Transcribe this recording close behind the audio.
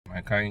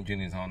car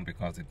engine is on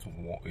because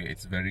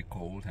it's very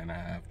cold, and I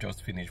have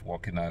just finished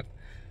working out.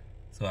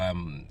 So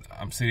I'm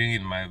sitting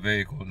in my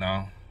vehicle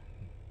now.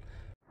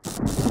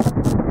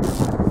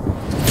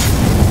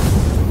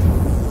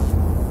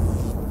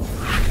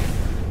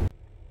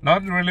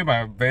 Not really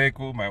my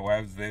vehicle, my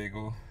wife's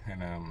vehicle,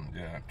 and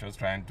yeah, just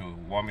trying to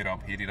warm it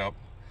up, heat it up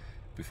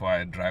before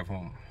I drive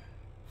home.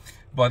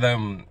 But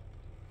I've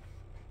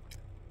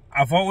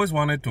always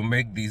wanted to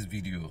make this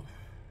video.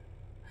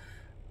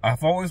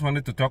 I've always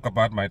wanted to talk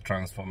about my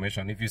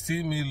transformation. If you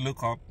see me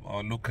look up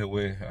or look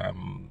away,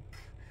 I'm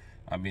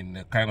in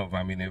a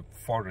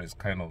forest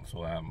kind of,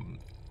 so I'm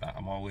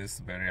always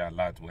very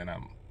alert when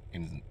I'm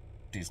in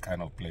these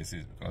kind of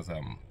places, because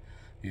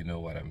you know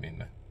what I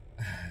mean.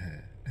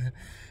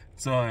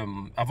 So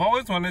I've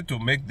always wanted to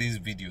make this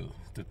video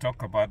to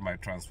talk about my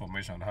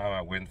transformation, how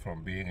I went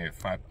from being a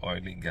fat,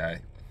 oily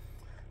guy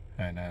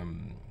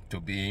and to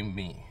being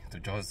me, to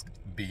just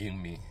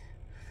being me.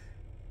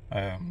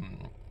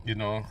 You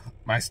know,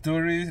 my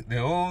story, the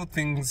whole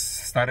thing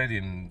started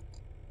in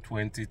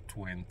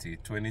 2020,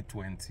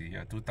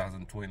 yeah,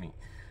 2020,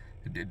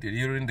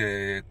 during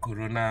the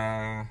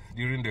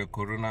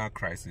corona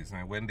crisis,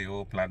 and when the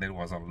whole planet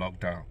was on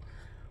lockdown.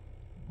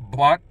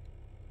 But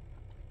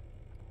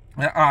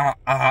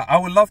I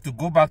would love to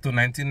go back to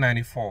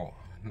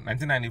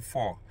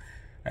 1994.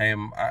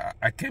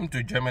 I came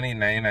to Germany in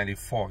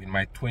 1994 in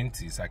my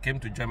 20s. I came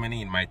to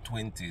Germany in my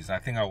 20s. I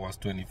think I was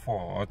 24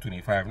 or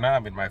 25. Now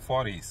I'm in my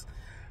 40s.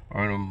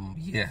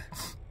 Yeah.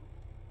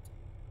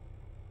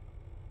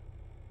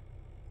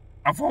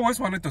 I've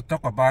always wanted to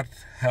talk about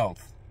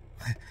health.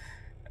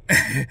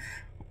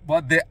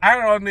 But the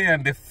irony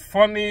and the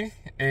funny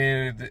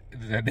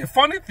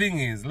thing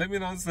is, let me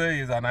not say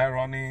it's an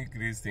ironic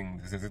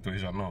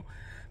situation. No,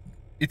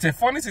 it's a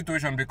funny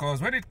situation, because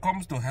when it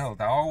comes to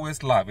health, I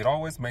always laugh. It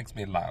always makes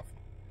me laugh,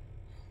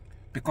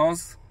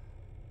 because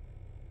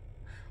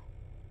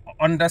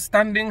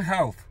understanding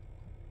health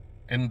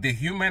and the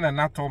human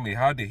anatomy,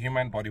 how the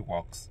human body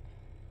works,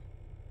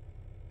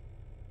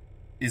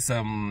 is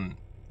some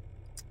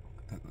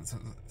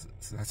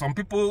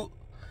people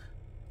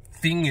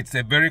think it's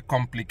a very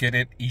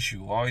complicated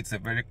issue, or it's a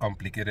very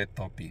complicated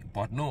topic.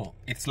 But no,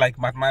 it's like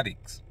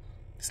mathematics.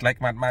 It's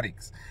like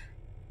mathematics.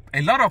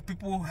 A lot of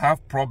people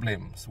have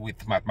problems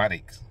with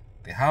mathematics.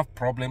 They have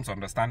problems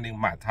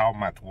understanding math, how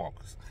math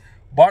works.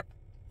 But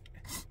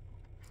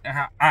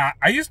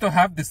I used to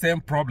have the same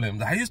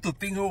problems. I used to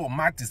think, oh,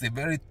 math is a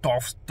very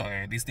tough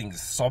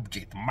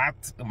subject.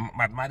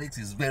 Mathematics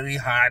is very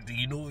hard,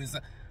 you know.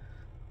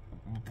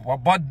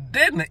 But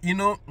then, you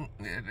know,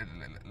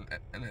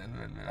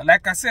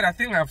 like I said, I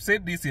think I've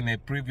said this in a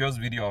previous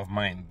video of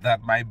mine,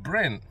 that my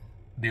brain,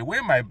 the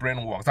way my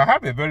brain works, I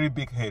have a very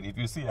big head. If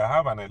you see, I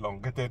have an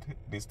elongated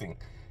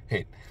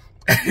head.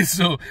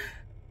 So,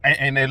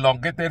 an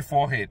elongated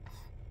forehead.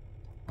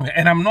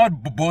 And I'm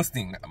not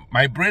boasting.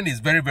 My brain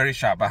is very, very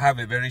sharp. I have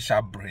a very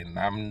sharp brain.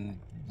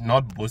 I'm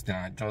not boasting.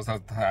 I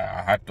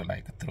had to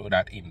like throw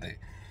that in there.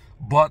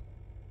 But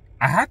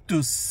I had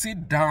to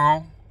sit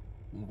down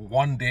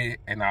one day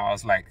and I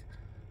was like,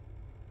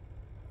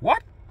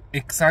 what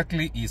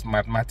exactly is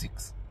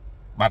mathematics?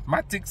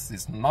 Mathematics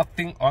is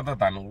nothing other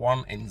than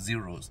 1 and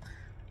zeros.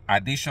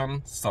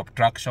 Addition,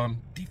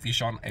 subtraction,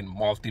 division, and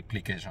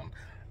multiplication.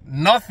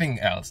 Nothing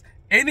else.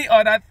 Any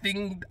other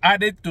thing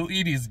added to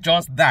it is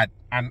just that,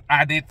 an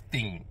added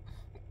thing.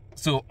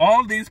 So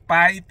all these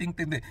pi thing,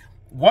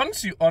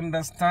 once you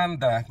understand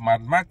that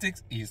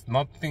mathematics is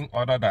nothing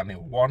other than a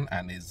 1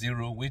 and a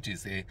 0, which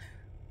is a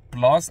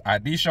plus,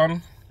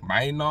 addition,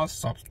 minus,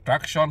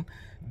 subtraction,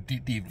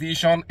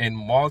 division, and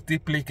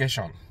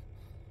multiplication,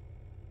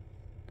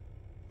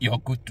 you're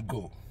good to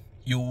go.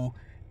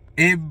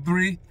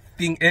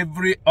 Everything,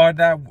 every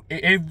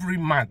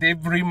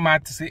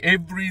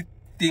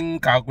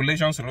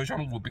calculation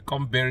solution will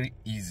become very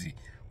easy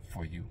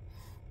for you.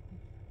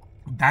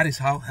 That is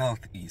how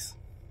health is.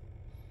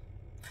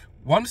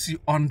 Once you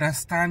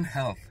understand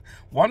health,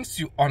 once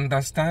you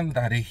understand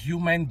that a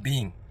human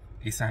being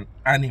is an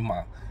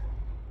animal,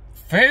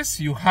 first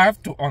you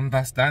have to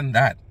understand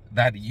that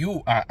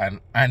you are an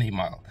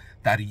animal,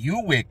 that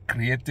you were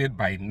created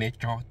by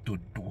nature to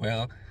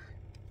dwell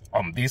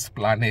on this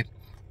planet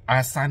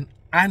as an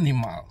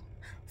animal.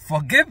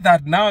 Forget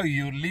that now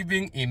you're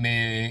living in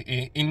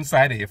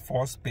inside a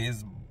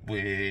four-space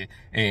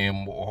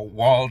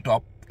walled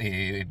up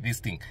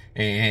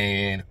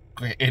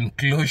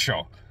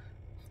enclosure.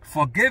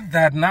 Forget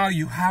that now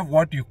you have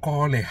what you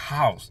call a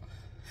house.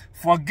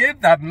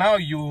 Forget that now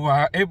you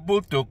are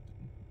able to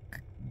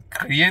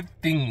create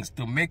things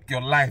to make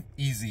your life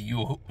easy.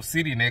 You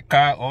sit in a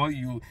car, or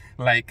you're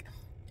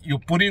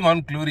putting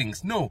on clothing.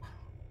 No,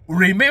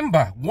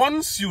 remember,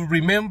 once you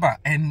remember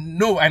and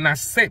know and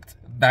accept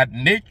that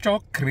nature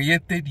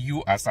created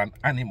you as an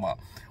animal,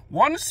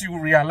 once you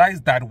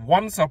realize that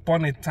once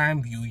upon a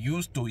time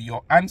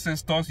your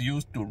ancestors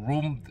used to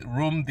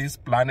roam this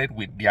planet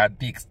with their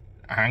dicks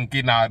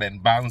hanging out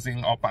and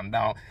bouncing up and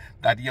down,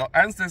 that your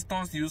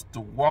ancestors used to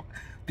walk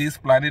this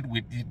planet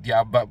with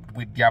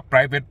their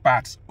private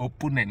parts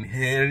open and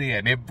hairy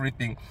and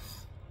everything.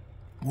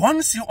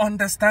 Once you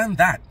understand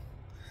that,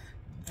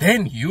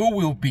 then you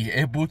will be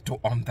able to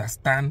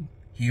understand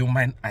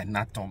human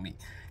anatomy.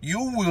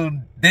 You will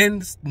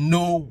then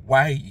know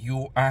why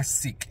you are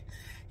sick.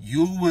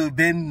 You will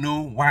then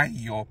know why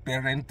your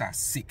parents are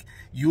sick.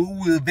 You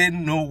will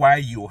then know why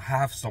you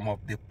have some of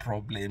the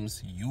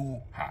problems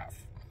you have.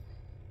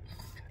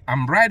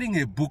 I'm writing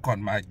a book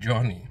on my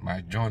journey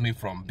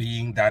from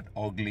being that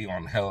ugly,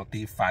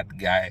 unhealthy, fat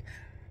guy.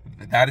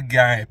 That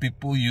guy,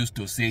 people used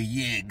to say,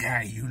 yeah,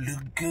 guy, you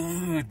look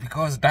good.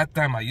 Because that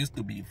time I used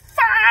to be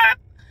fat,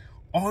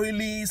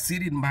 oily,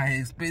 sit in my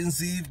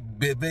expensive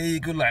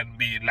vehicle and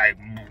be like,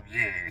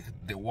 yeah,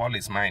 the world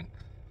is mine.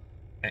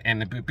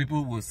 And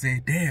people will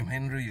say, damn,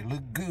 Henry, you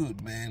look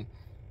good, man.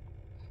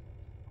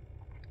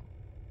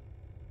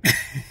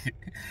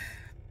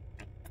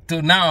 So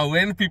now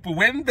when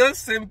those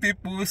same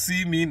people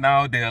see me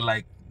now, they're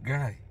like,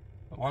 guy,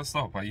 what's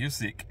up? Are you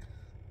sick?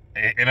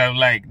 And I'm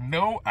like,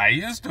 no, I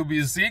used to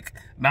be sick.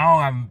 Now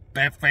I'm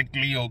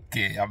perfectly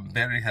okay. I'm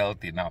very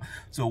healthy now.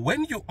 So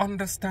when you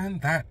understand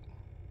that,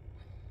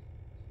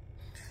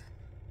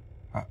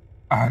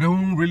 I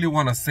don't really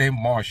want to say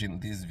much in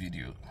this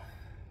video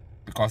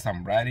because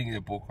I'm writing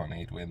a book on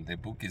it. When the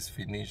book is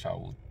finished, I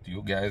will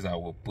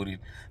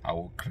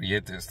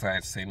create a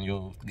site, send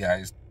you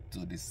guys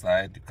to the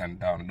site. You can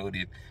download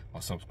it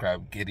or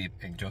subscribe, get it,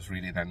 and just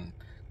read it and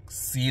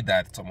see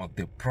that some of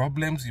the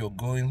problems you're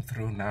going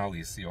through now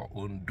is your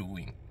own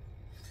doing.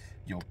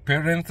 Your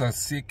parents are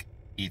sick,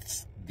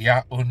 it's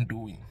their own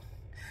doing.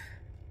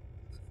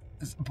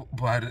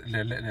 But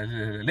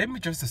let me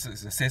just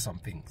say some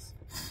things.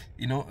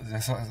 You know,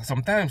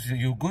 sometimes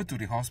you go to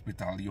the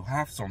hospital, you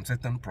have some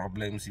certain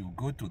problems, you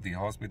go to the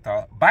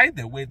hospital. By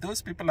the way,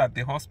 those people at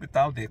the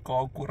hospital, they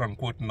call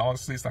quote-unquote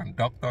nurses and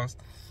doctors.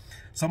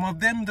 Some of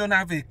them don't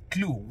have a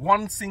clue,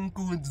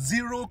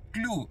 zero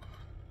clue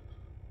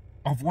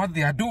of what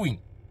they are doing.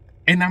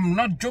 And I'm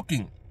not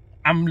joking.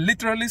 I'm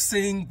literally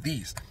saying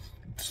this.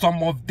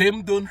 Some of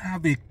them don't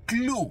have a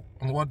clue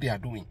on what they are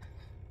doing.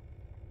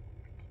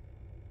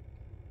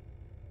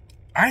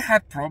 I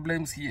had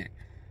problems here.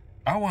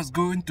 I was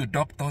going to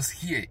doctors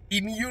here,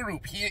 in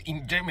Europe, here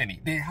in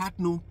Germany. They had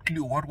no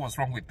clue what was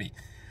wrong with me.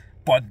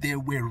 But they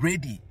were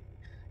ready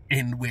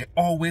and were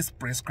always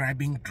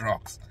prescribing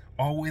drugs.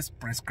 Always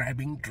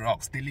prescribing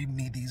drugs, telling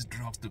me these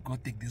drugs to go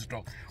take these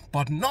drugs.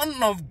 But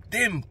none of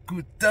them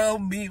could tell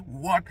me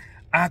what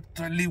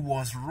actually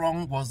was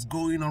wrong, was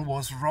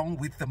wrong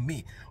with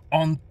me,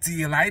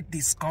 until I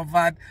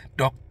discovered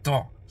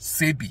Dr.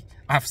 Sebi.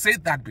 I've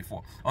said that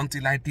before.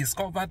 Until I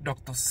discovered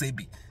Dr.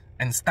 Sebi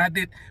and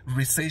started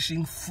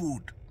researching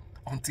food.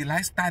 Until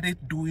I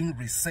started doing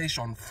research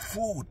on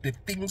food, the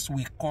things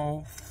we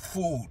call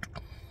food.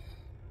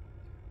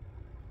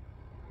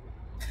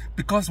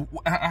 Because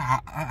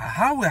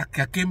how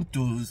I came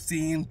to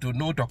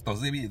know Dr.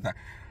 Sebi is that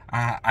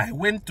I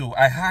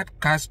had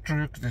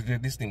gastric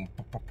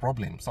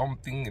problem,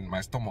 something in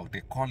my stomach.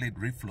 They call it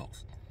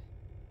reflux.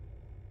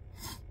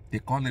 They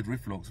call it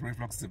reflux.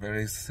 Reflux is a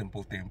very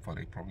simple thing for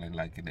a problem.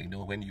 Like, you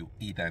know, when you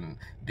eat and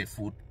the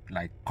food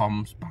like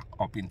comes back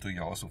up into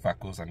your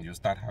esophagus and you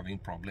start having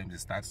problems, it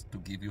starts to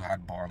give you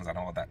heartburns and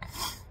all that.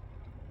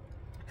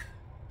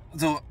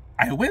 So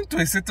I went to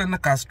a certain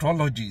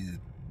gastrologist.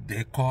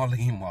 They call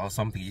him or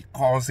something. He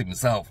calls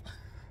himself.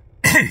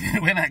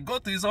 When I go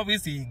to his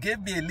office, he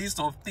gave me a list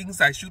of things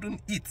I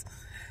shouldn't eat.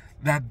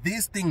 That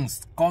these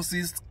things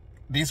causes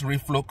this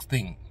reflux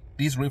thing,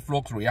 this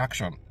reflux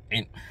reaction.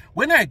 And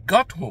when I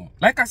got home,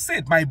 like I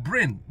said, my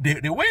brain,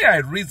 the way I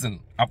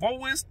reason, I've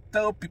always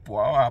tell people,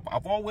 I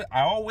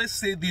always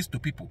say this to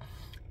people.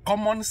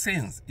 Common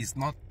sense is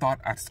not taught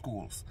at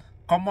schools.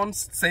 Common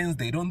sense,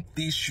 they don't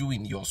teach you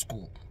in your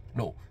school.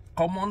 No,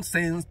 common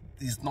sense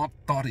is not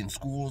taught in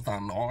schools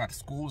and all at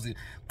schools.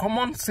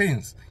 Common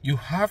sense, you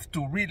have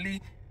to really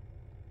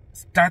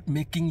start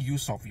making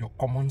use of your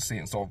common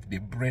sense, of the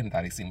brain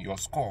that is in your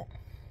skull.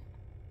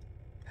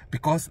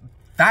 Because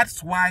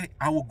that's why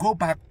I will go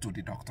back to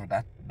the doctor,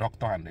 that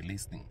doctor and the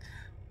listening.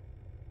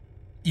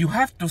 You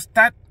have to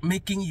start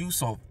making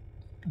use of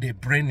the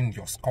brain in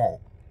your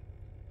skull.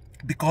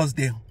 Because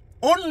the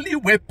only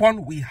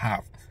weapon we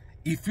have,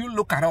 if you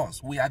look at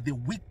us, we are the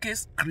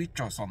weakest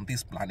creatures on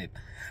this planet.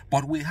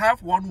 But we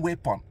have one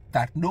weapon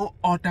that no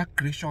other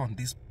creature on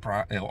this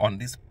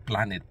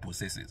planet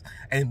possesses.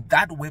 And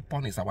that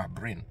weapon is our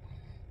brain.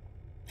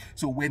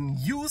 So when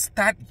you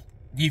start,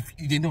 you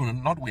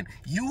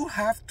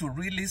have to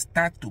really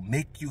start to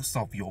make use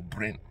of your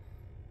brain.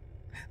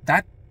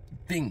 That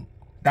thing,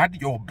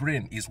 that your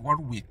brain is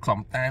what we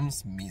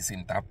sometimes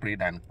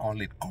misinterpret and call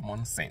it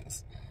common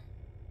sense.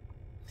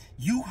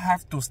 You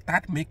have to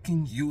start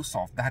making use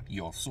of that,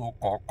 your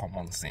so-called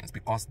common sense,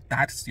 because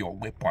that's your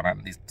weapon,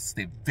 and it's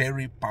a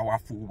very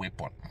powerful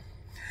weapon.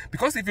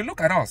 Because if you look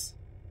at us,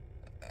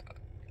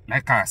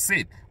 like I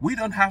said, we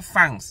don't have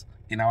fangs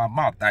in our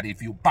mouth that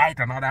if you bite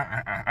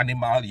another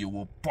animal, you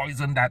will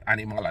poison that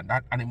animal and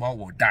that animal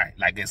will die,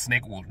 like a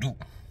snake will do.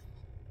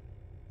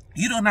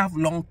 You don't have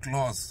long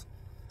claws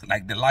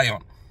like the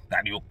lion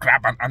that you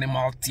grab an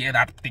animal, tear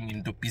that thing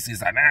into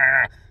pieces and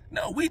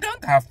no, we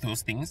don't have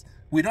those things.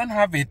 We don't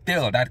have a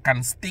tail that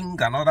can sting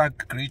another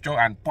creature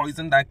and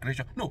poison that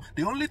creature. No,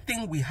 the only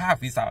thing we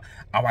have is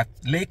our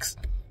legs,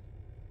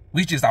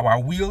 which is our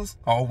wheels,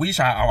 or which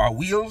are our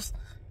wheels,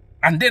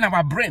 and then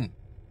our brain.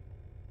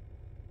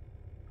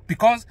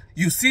 Because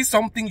you see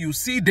something, you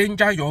see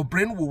danger, your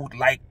brain will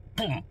like,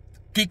 boom,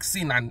 kicks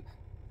in and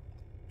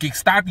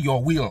kickstart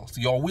your wheels.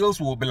 Your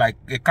wheels will be like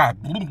a car,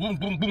 boom, boom,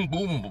 boom, boom,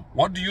 boom.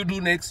 What do you do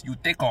next? You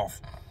take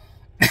off.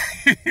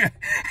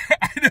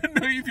 I don't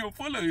know if you're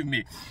following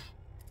me.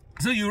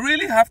 So you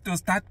really have to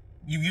start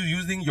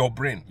using your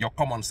brain, your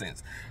common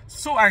sense.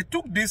 So I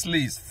took this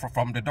list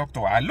from the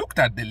doctor. I looked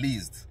at the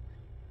list.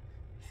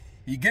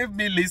 He gave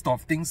me a list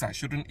of things I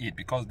shouldn't eat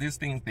because these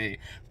things, they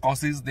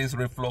causes this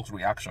reflux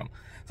reaction.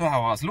 So I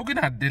was looking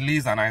at the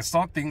list and I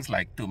saw things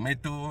like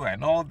tomato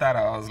and all that.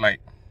 I was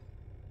like,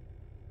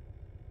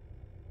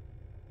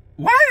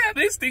 why are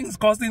these things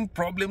causing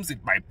problems in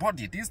my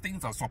body? These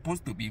things are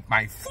supposed to be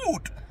my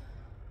food.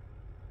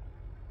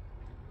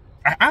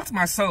 I asked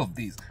myself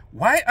this,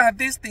 why are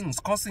these things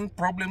causing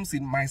problems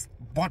in my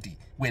body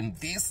when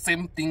these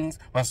same things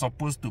were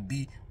supposed to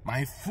be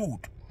my food?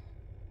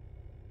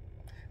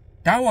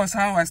 That was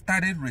how I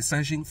started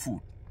researching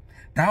food.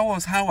 That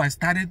was how I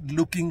started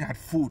looking at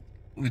food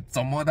with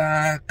some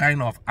other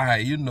kind of eye,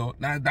 you know.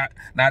 Now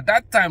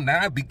that time,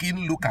 I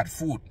begin look at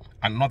food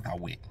another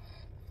way.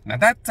 Now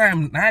that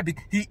time,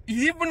 he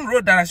even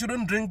wrote that I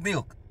shouldn't drink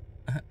milk.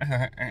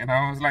 And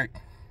I was like,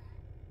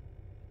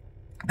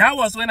 that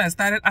was when I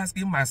started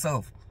asking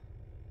myself,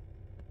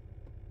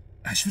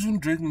 I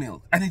shouldn't drink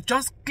milk. And it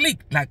just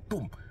clicked like,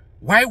 boom,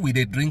 why would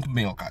they drink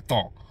milk at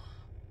all?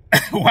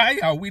 Why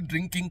are we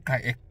drinking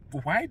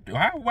why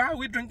are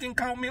we drinking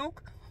cow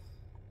milk?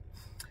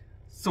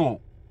 So,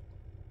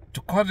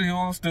 to cut the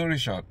whole story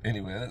short,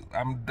 anyway,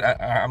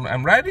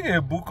 I'm writing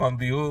a book on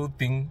the whole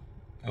thing,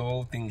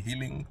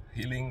 healing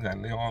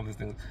and all these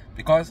things,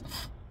 because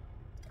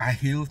I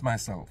healed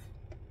myself.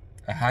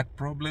 I had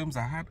problems,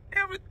 I had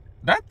everything.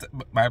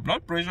 My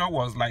blood pressure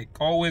was like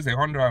always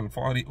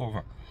 140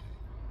 over.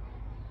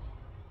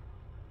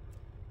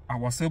 I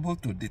was able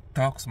to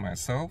detox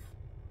myself.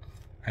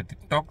 I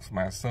detoxed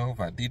myself.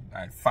 I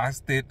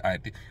fasted.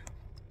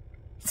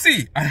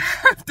 See, I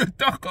have to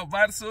talk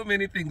about so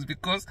many things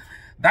because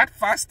that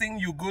fasting,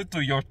 you go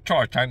to your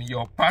church and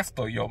your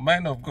pastor, your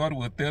man of God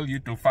will tell you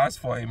to fast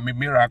for a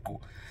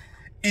miracle.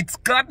 It's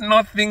got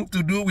nothing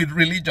to do with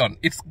religion.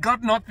 It's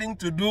got nothing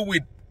to do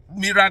with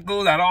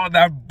miracles and all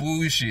that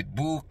bullshit,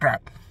 bull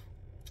crap.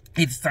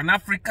 It's an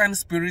African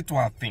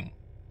spiritual thing.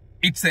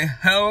 It's a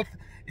health.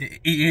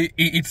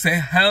 It's a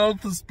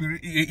health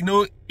spirit. You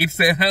know, it's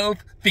a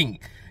health thing.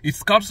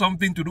 It's got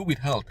something to do with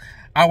health.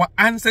 Our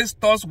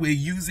ancestors were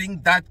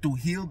using that to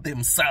heal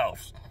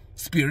themselves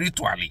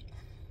spiritually.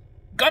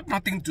 Got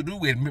nothing to do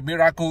with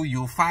miracle.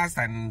 You fast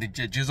and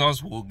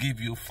Jesus will give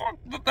you. Fuck,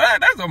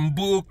 that's some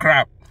bull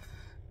crap.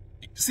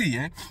 See,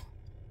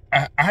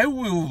 I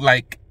will,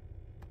 like,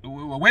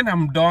 when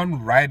I'm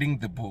done writing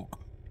the book,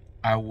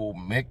 I will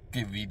make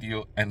a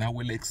video and I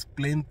will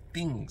explain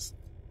things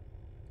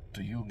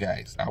to you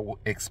guys. I will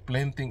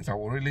explain things. I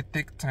will really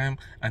take time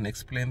and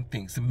explain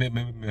things.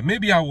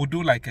 Maybe I will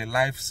do like a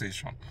live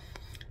session.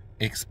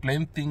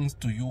 Explain things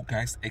to you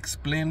guys.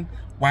 Explain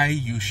why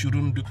you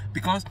shouldn't do.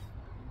 Because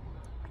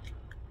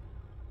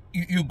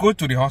you go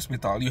to the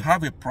hospital. You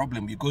have a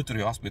problem. You go to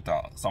the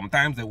hospital.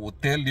 Sometimes they will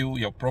tell you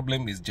your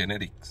problem is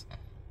genetics.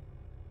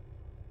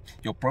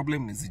 Your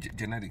problem is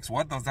genetics.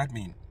 What does that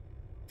mean?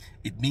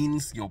 It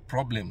means your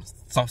problems.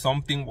 So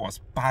something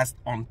was passed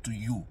on to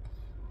you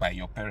by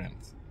your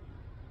parents.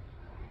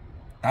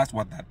 That's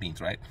what that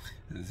means, right?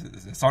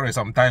 Sorry,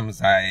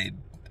 sometimes I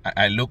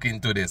look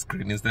into the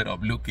screen instead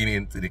of looking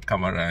into the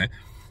camera.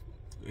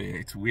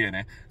 It's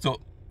weird.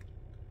 So,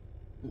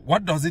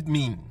 what does it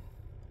mean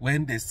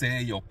when they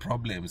say your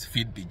problems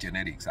fit the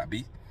genetics,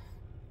 Abi?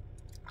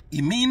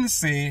 It means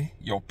say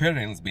your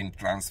parents been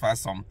transferred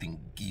something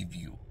give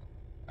you,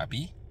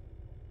 Abi?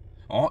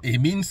 Or it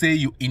means say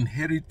you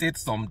inherited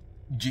some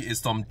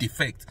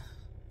defect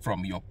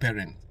from your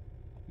parents.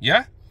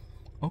 Yeah?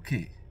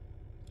 Okay.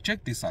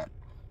 Check this out.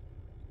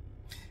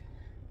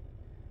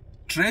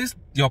 Trace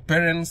your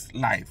parents'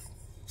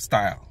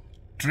 lifestyle.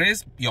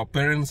 Trace your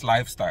parents'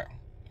 lifestyle.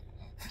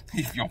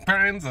 If your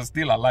parents are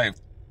still alive,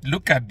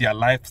 look at their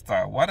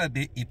lifestyle. What are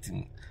they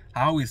eating?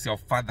 How is your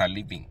father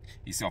living?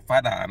 Is your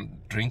father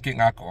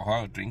drinking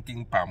alcohol,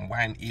 drinking palm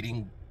wine,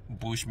 eating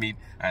bushmeat,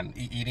 and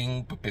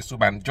eating pepper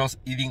soup, and just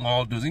eating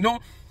all those? You know,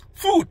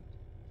 food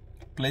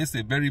plays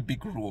a very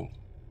big role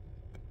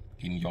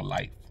in your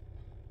life.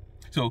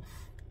 So,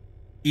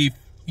 if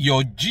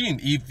your gene,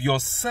 if your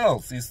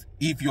cells,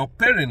 if your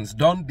parents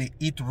don't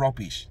eat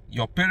rubbish,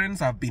 your parents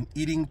have been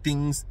eating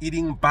things,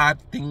 eating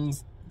bad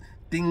things,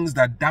 things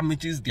that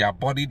damages their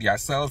body, their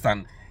cells,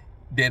 and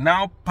they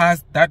now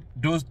pass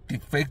those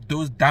defects,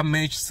 those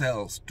damaged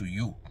cells to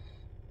you.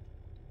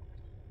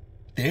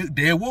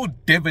 They will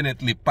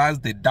definitely pass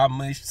the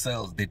damaged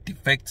cells, the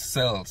defect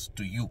cells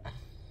to you.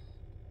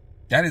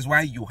 That is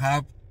why you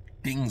have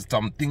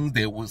some things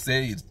they will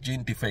say is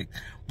gene defect.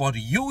 But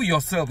you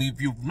yourself,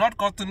 if you've not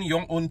gotten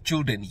your own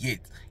children yet,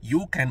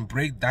 you can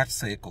break that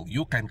cycle.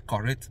 You can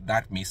correct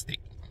that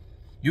mistake.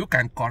 You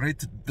can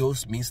correct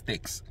those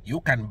mistakes.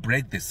 You can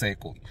break the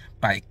cycle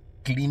by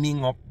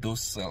cleaning up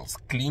those cells.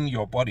 Clean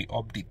your body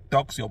up,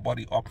 detox your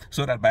body up,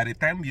 so that by the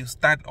time you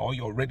start or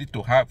you're ready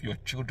to have your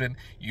children,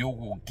 you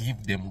will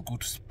give them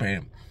good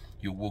sperm.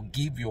 You will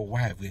give your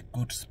wife a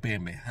good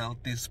sperm, a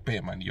healthy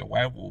sperm, and your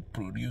wife will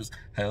produce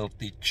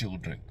healthy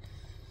children.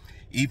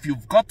 If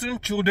you've gotten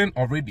children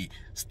already,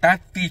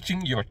 start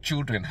teaching your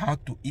children how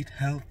to eat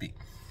healthy.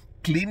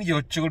 Clean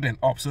your children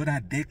up so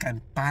that they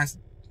can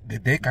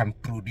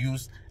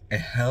produce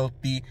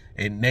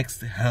a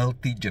next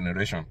healthy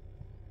generation.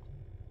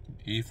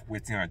 If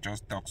waiting I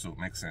just talk so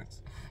makes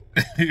sense.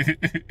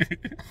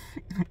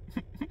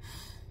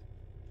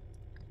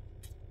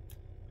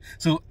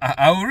 So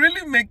I will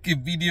really make a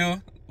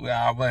video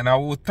when I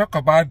will talk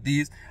about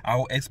this. I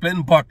will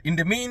explain, but in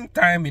the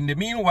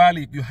meanwhile,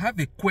 if you have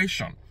a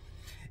question,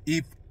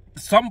 if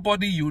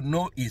somebody you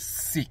know is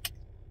sick,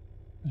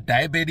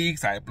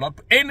 diabetics, high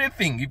blood,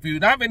 anything, if you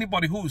have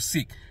anybody who is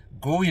sick,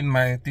 go in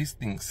my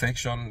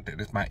section.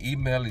 There is my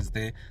email is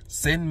there.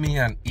 Send me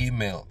an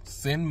email.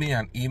 Send me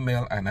an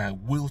email and I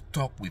will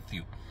talk with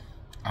you.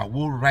 I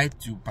will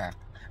write you back.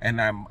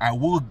 And I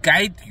will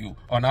guide you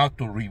on how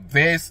to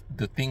reverse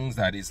the things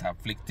that is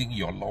afflicting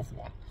your loved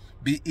one.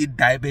 Be it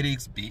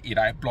diabetics, be it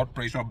high blood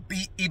pressure,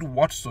 be it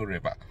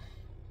whatsoever.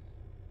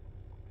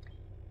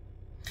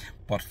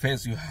 But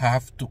first, you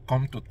have to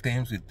come to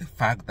terms with the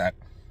fact that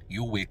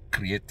you were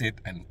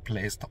created and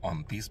placed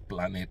on this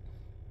planet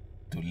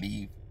to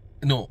live,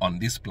 on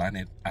this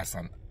planet as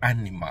an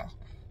animal.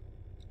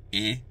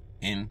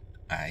 A-N-I-M-A-L.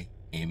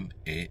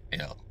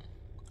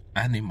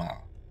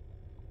 Animal.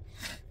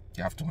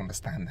 You have to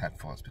understand that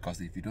first,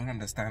 because if you don't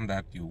understand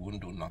that, you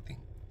won't do nothing.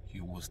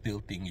 You will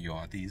still think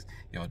you're this,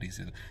 you're this.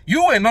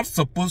 You were not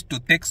supposed to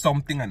take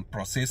something and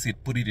process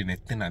it, put it in a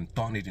tin and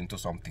turn it into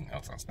something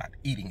else and start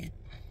eating it.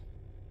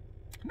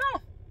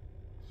 No.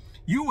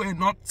 You were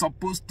not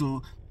supposed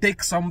to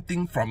take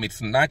something from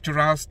its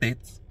natural state,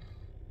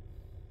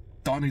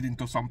 turn it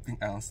into something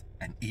else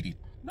and eat it.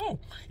 No.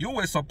 You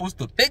were supposed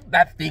to take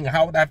that thing,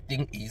 how that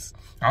thing is,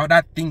 how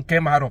that thing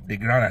came out of the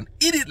ground and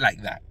eat it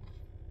like that.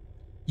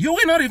 You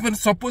were not even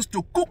supposed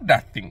to cook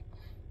that thing.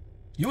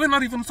 You were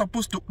not even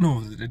supposed to...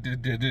 No,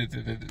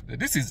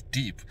 this is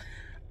deep.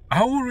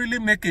 I will really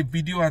make a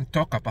video and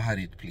talk about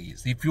it,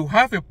 please. If you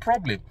have a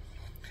problem,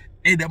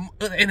 and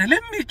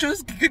let me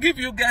just give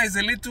you guys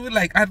a little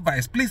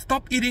advice. Please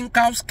stop eating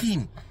cow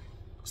skin.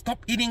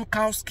 Stop eating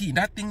cow skin.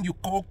 That thing you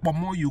call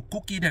pomo, you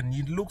cook it and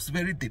it looks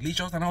very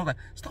delicious and all that.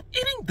 Stop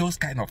eating those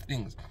kind of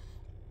things.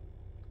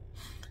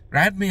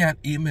 Write me an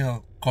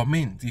email,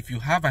 comment. If you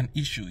have an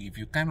issue, if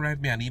you can't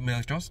write me an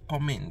email, just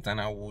comment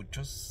and I will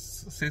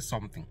just say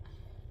something.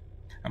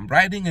 I'm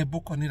writing a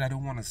book on it. I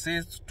don't want to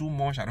say too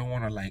much. I don't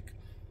want to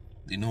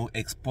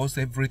expose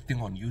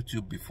everything on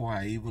YouTube before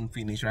I even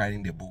finish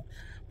writing the book.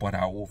 But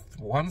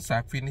once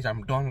I finish,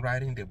 I'm done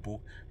writing the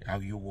book,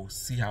 you will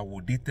see I will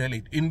detail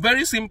it in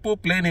very simple,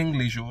 plain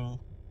English.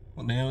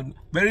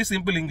 Very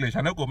simple English.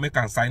 I'm not going to make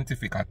it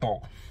scientific at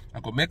all. I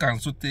go make an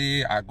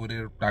sute, I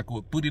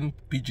go put in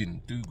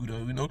pidgin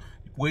to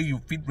where you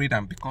fit read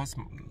and because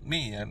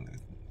me and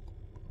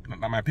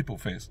my people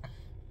first.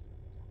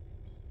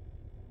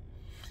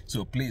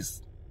 So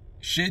please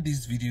share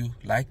this video,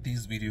 like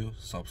this video,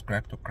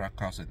 subscribe to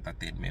KRACHOUSE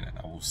Entertainment, and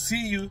I will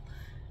see you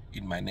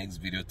in my next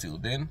video. Till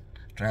then,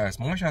 try as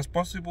much as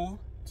possible,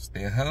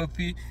 stay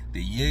healthy.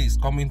 The year is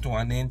coming to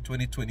an end,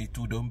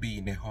 2022. Don't be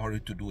in a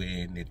hurry to do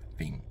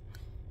anything.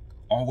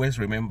 Always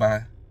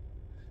remember,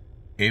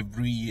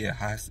 every year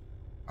has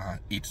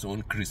its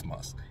own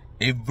Christmas.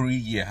 Every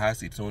year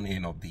has its own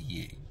end of the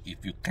year.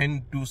 If you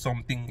can't do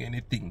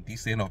anything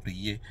this end of the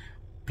year,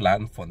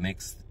 plan for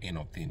next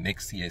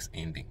year's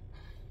ending.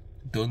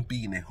 Don't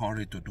be in a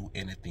hurry to do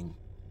anything.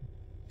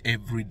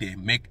 Every day,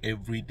 make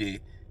every day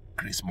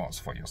Christmas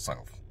for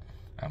yourself.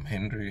 I'm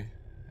Henry,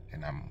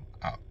 and I'm